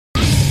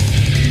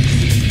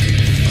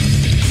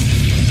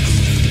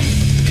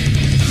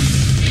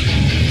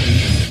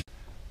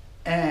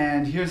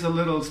here's a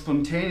little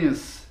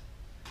spontaneous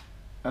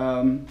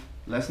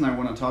lesson I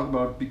want to talk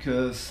about,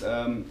 because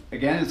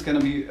again, it's going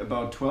to be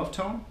about 12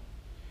 tone.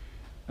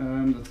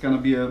 That's going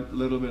to be a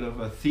little bit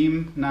of a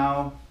theme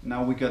now.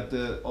 Now we got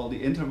all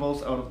the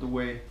intervals out of the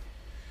way.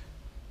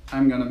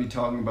 I'm going to be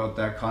talking about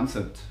that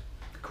concept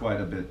quite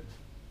a bit.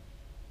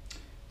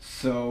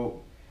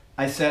 So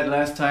I said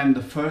last time,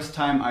 the first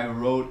time I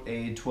wrote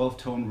a 12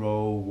 tone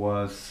row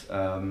was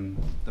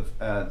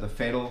the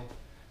fatal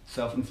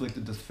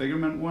self-inflicted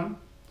disfigurement one.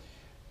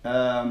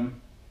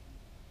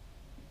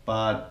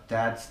 But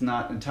that's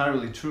not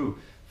entirely true.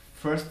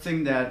 First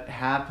thing that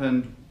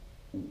happened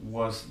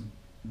was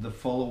the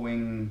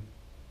following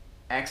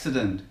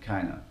accident,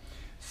 kinda.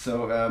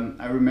 So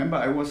I remember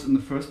I was in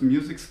the first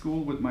music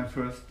school with my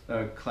first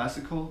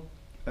classical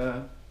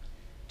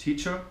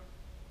teacher,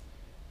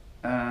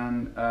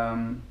 and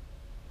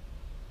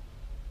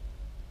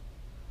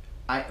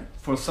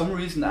for some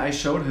reason I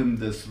showed him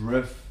this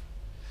riff,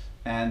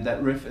 and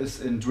that riff is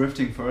in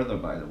Drifting Further,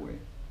 by the way.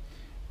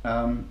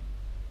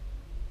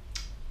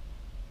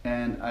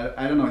 And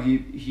I don't know,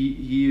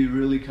 he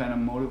really kind of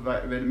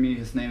motivated me.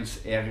 His name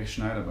is Erich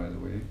Schneider, by the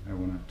way. I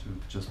wanted to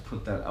just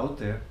put that out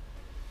there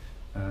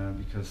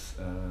because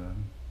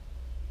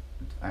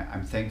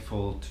I'm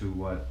thankful to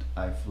what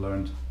I've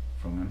learned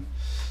from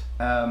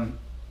him.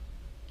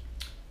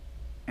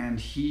 And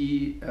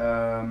he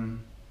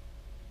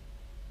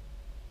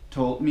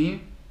told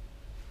me,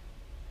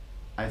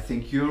 I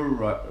think you're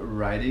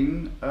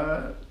writing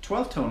a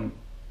 12 tone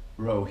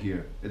row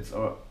here.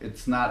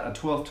 It's not a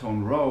 12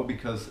 tone row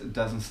because it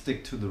doesn't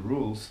stick to the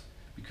rules,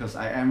 because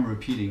I am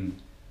repeating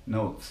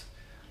notes,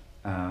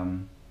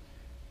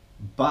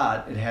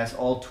 but it has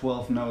all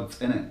 12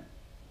 notes in it.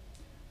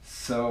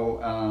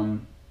 So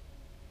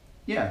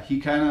yeah,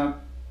 he kind of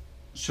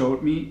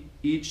showed me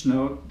each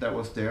note that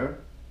was there,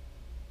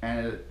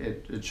 and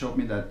it showed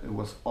me that it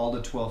was all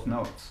the 12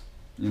 notes,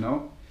 you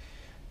know.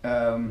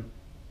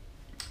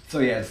 So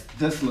yeah, it's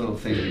this little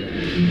thing here.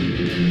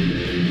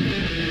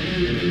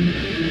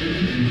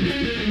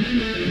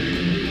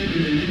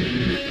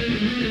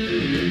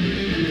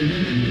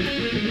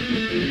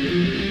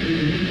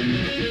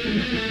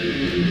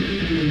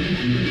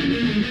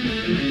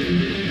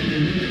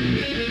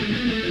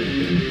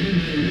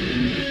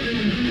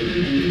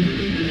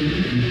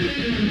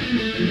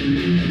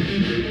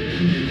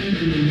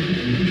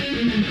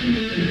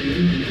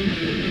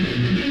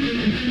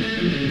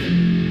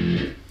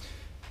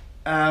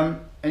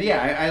 And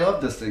yeah, I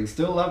love this thing,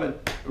 still love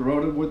it.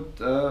 Wrote it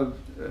with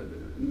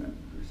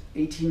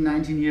 18,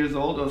 19 years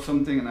old or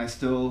something, and I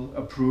still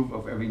approve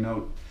of every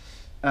note.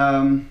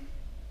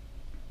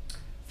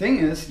 Thing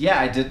is, yeah,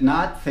 I did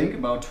not think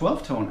about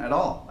 12 tone at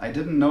all. I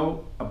didn't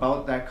know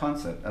about that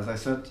concept. As I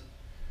said,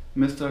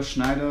 Mr.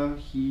 Schneider,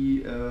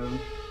 he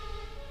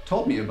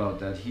told me about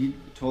that. He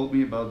told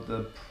me about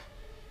the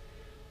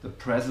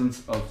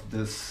presence of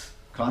this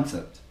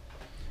concept.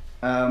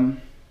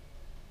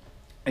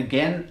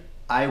 Again,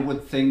 I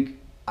would think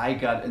I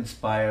got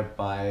inspired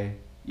by,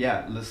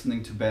 yeah,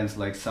 listening to bands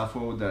like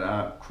Sappho that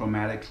are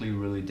chromatically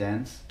really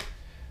dense.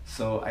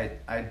 So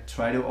I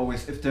try to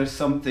always, if there's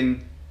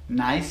something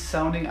nice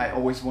sounding, I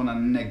always want to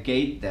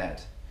negate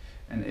that.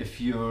 And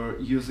if you're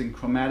using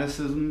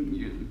chromaticism,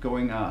 you're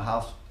going a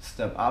half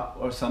step up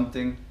or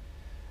something,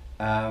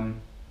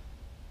 sometimes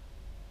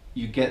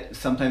you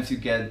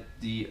get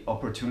the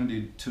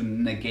opportunity to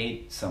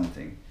negate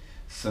something.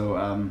 So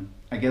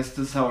I guess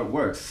this is how it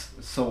works.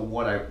 So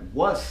what I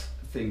was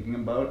thinking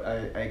about,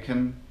 I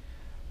can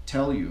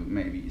tell you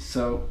maybe.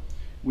 So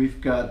we've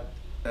got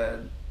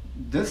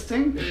this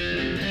thing.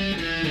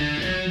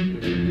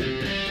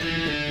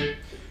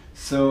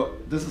 So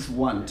this is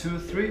 1, 2,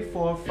 3,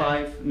 4,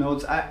 5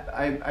 notes.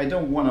 I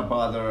don't want to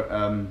bother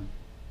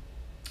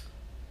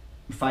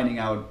finding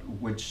out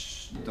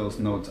which those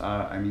notes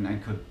are. I mean, I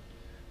could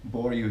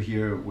bore you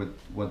here with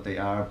what they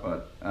are,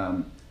 but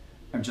I'm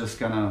just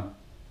gonna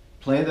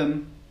play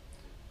them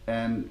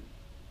and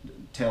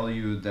tell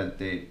you that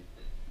they,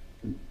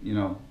 you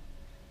know,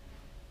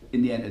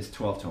 in the end it's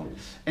 12 tone.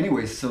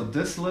 Anyway, so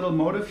this little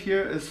motive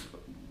here is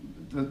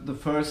the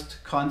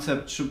first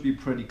concept should be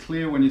pretty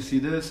clear. When you see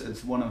this,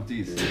 it's one of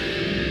these.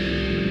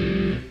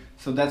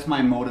 So that's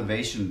my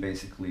motivation,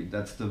 basically.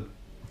 That's the,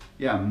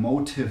 yeah,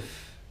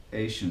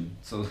 motivation.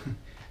 So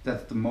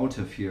that's the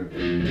motive here.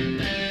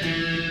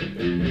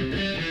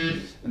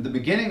 In the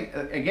beginning,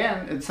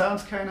 again, it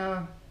sounds kind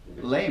of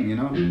lame, you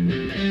know.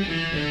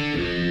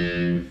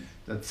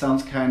 That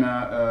sounds kind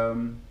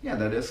of, yeah,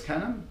 that is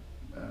kind of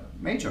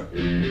major.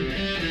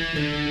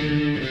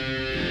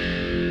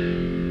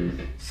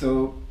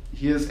 So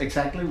here's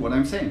exactly what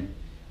I'm saying.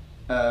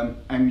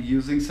 I'm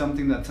using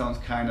something that sounds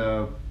kind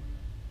of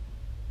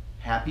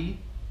happy,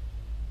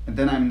 and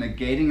then I'm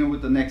negating it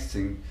with the next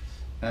thing,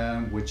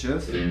 which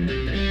is the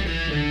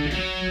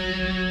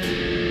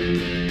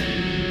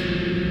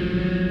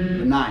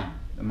 9,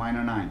 the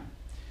minor 9.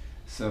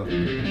 So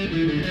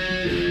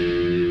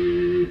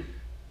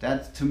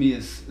that to me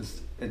is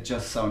it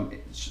just sounds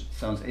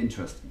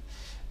interesting.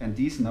 And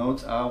these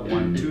notes are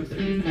 1, 2,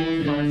 3,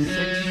 4, 5,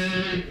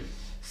 6.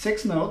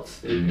 6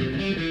 notes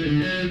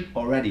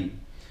already.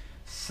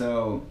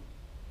 So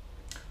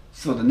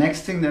the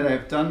next thing that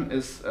I've done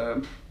is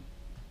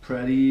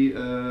pretty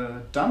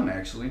done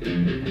actually.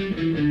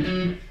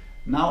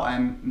 Now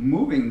I'm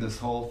moving this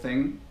whole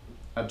thing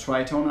a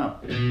tritone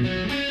up.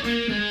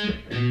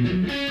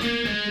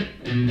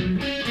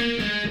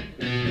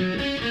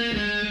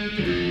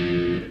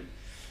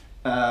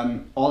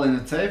 All in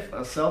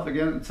itself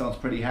again, it sounds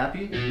pretty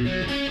happy.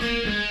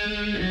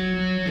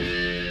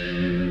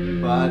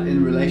 But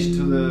in relation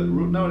to the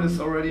root note, it's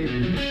already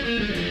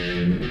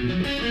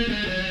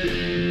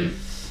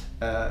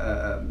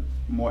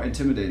more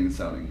intimidating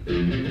sounding.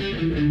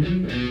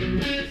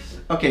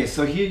 Okay,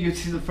 so here you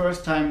see the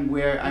first time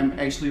where I'm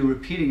actually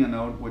repeating a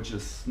note, which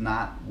is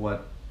not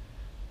what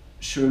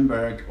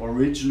Schoenberg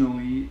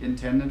originally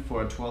intended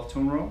for a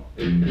 12-tone row.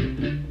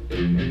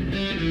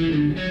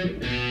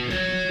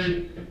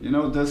 You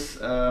know this,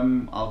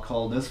 I'll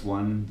call this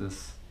one,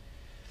 this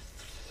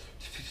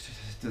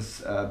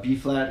B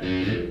flat.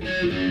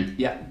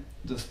 Yeah,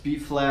 this B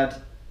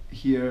flat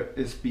here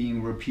is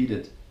being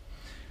repeated.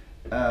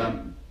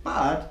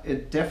 But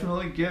it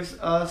definitely gives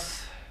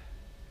us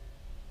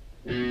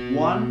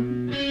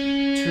 1,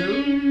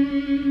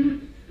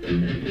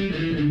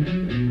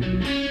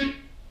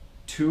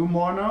 2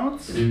 more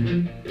notes.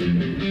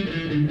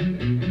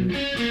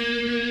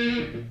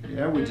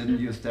 Yeah, we didn't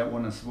use that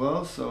one as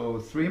well, so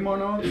 3 more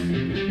notes.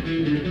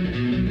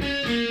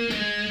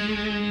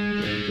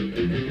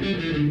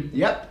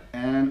 Yep,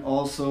 and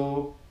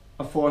also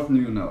a 4th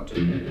new note.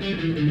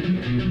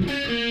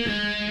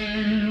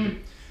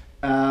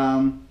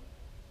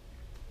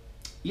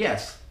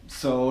 Yes,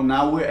 so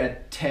now we're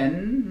at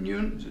 10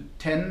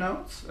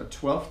 notes, a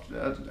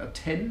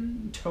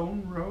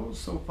 10-tone row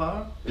so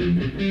far.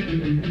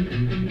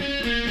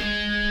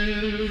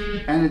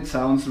 And it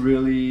sounds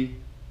really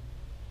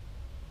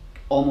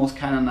almost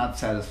kind of not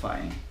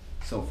satisfying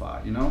so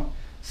far, you know?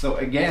 So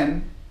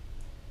again,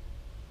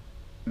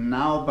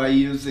 now by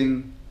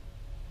using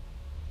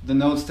the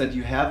notes that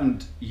you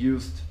haven't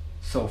used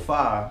so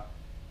far,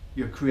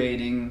 you're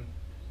creating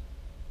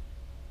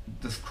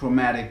this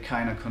chromatic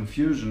kind of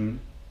confusion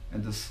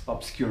and this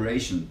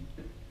obscuration.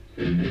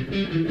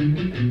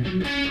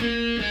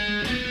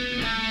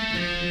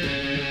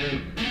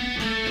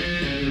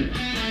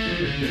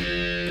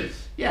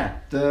 Yeah,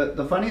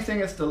 the funny thing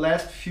is the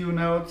last few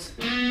notes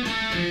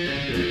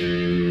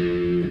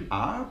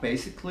are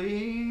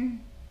basically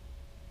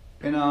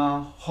in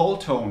a whole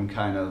tone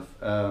kind of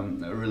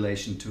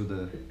relation to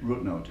the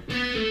root note.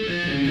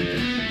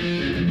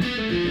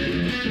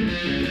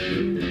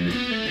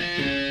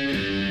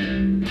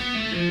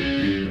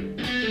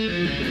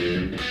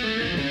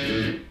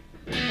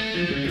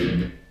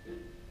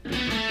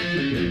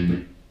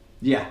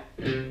 Yeah.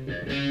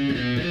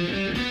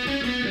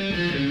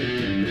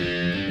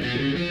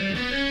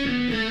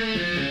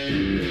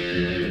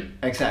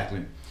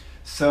 Exactly.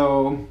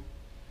 So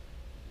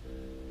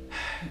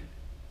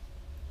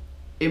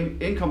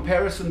in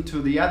comparison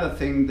to the other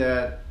thing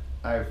that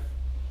I've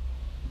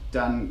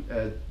done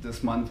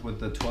this month with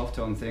the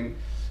 12-tone thing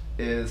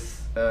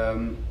is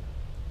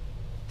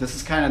this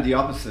is kind of the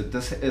opposite.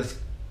 This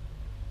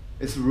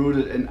is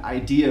rooted in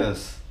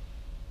ideas,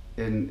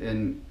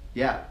 in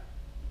yeah,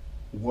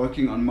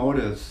 working on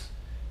motives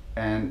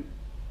and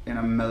in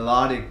a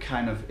melodic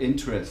kind of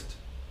interest,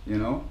 you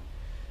know.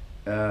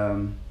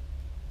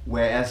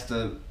 Whereas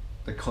the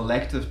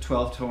collective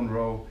 12-tone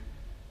row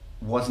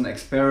was an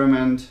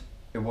experiment,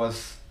 it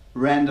was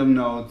random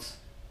notes,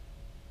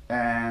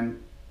 and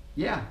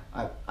yeah,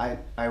 I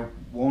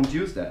won't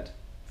use that.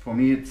 For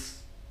me,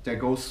 there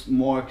goes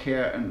more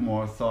care and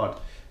more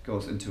thought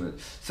goes into it.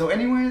 So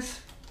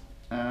anyways,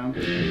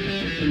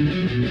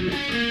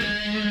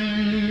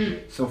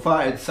 so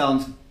far it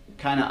sounds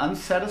kind of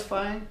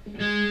unsatisfying,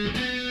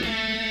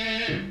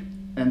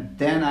 and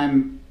then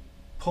I'm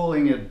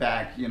pulling it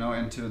back, you know,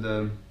 into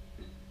the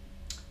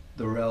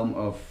realm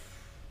of,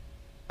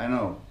 I don't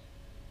know,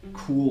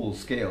 cool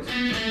scales.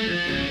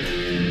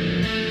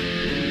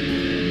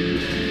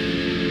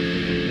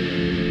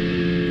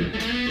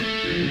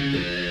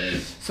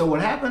 So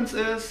what happens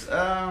is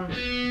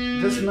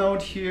this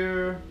note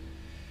here,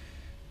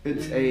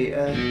 it's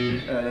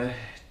a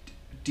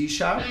D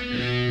sharp.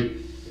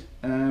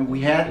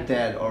 We had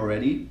that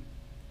already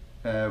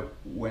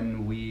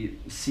when we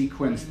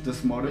sequenced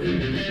this motive.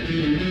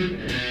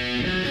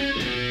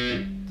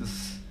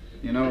 This,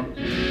 you know,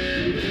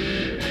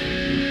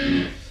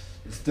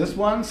 it's this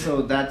one,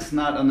 so that's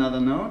not another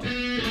note.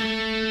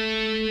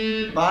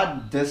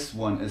 But this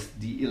one is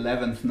the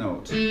 11th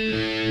note.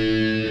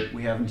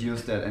 We haven't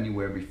used that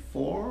anywhere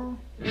before.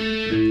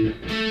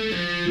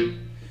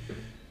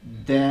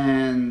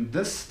 Then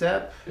this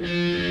step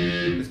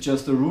is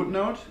just a root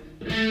note.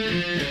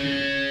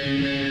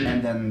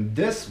 And then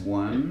this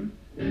one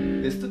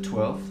is the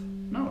 12th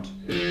note.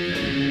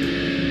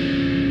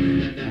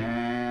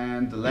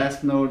 And the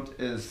last note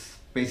is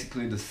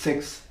basically the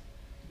 6th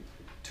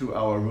to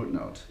our root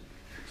note.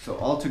 So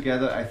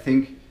altogether, I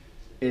think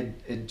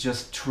it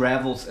just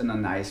travels in a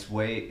nice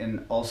way,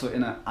 and also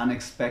in an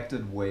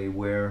unexpected way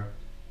where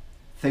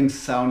things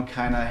sound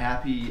kind of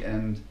happy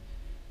and,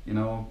 you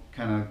know,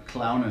 kind of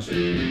clownish.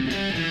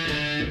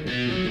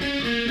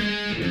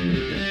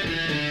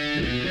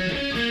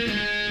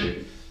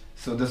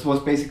 So this was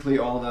basically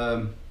all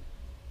the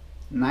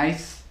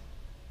nice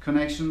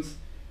connections,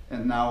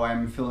 and now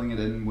I'm filling it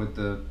in with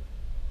the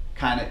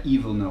kind of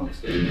evil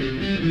notes.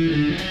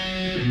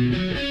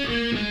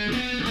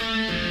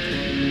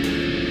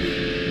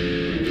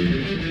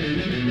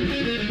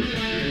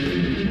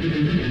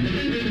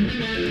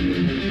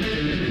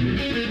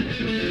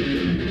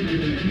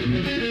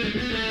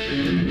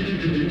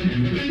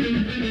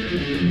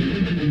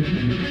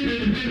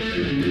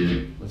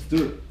 Let's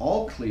do it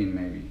all clean,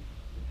 maybe.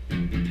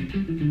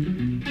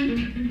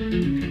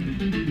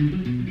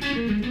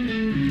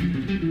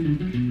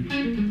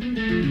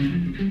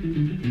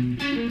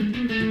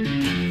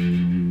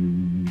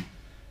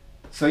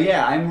 So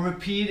yeah, I'm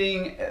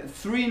repeating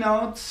 3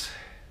 notes.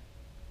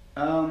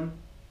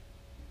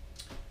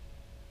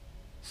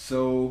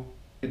 So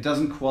it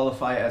doesn't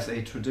qualify as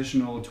a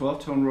traditional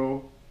 12-tone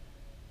row,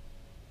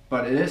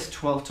 but it is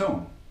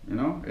 12-tone, you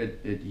know?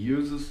 It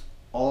uses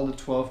all the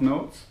 12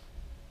 notes,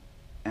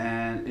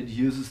 and it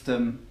uses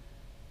them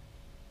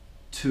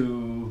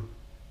to,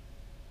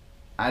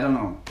 I don't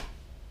know,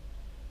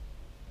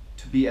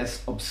 to be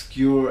as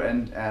obscure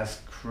and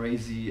as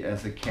crazy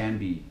as it can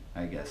be,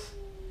 I guess.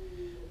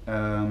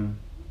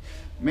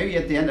 Maybe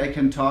at the end I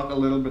can talk a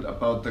little bit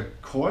about the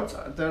chords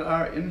that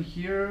are in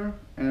here,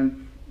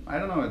 and I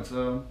don't know, it's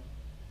a,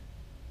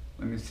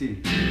 let me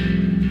see.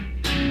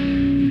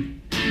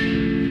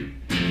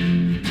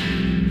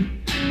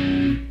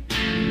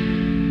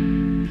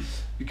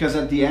 Because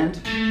at the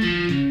end,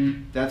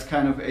 that's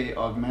kind of a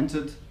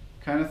augmented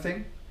kind of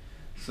thing.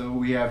 So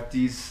we have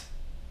these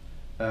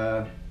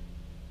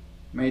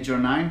major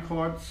 9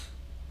 chords.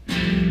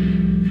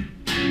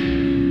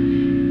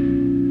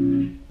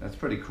 That's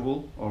pretty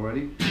cool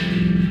already.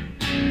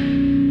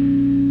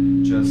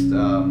 Just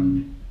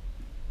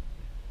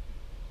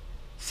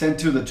sent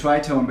to the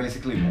tritone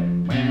basically,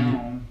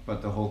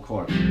 but the whole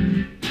chord.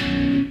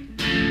 And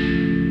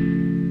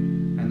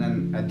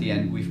then at the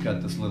end we've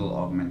got this little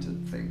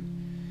augmented thing.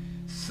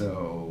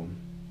 So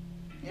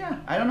yeah,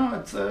 I don't know,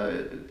 it's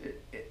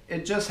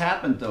it just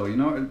happened though, you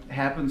know, it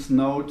happens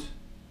note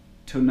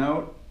to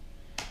note,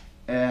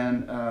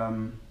 and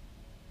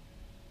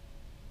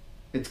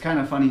it's kind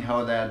of funny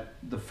how that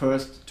the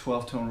first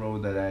 12-tone row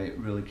that I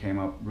really came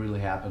up really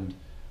happened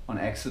on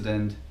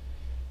accident,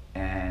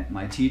 and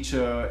my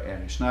teacher,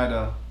 Erich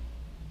Schneider,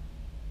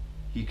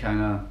 he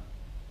kind of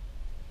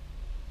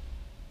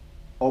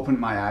opened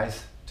my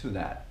eyes to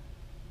that.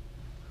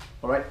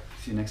 Alright,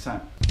 see you next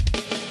time.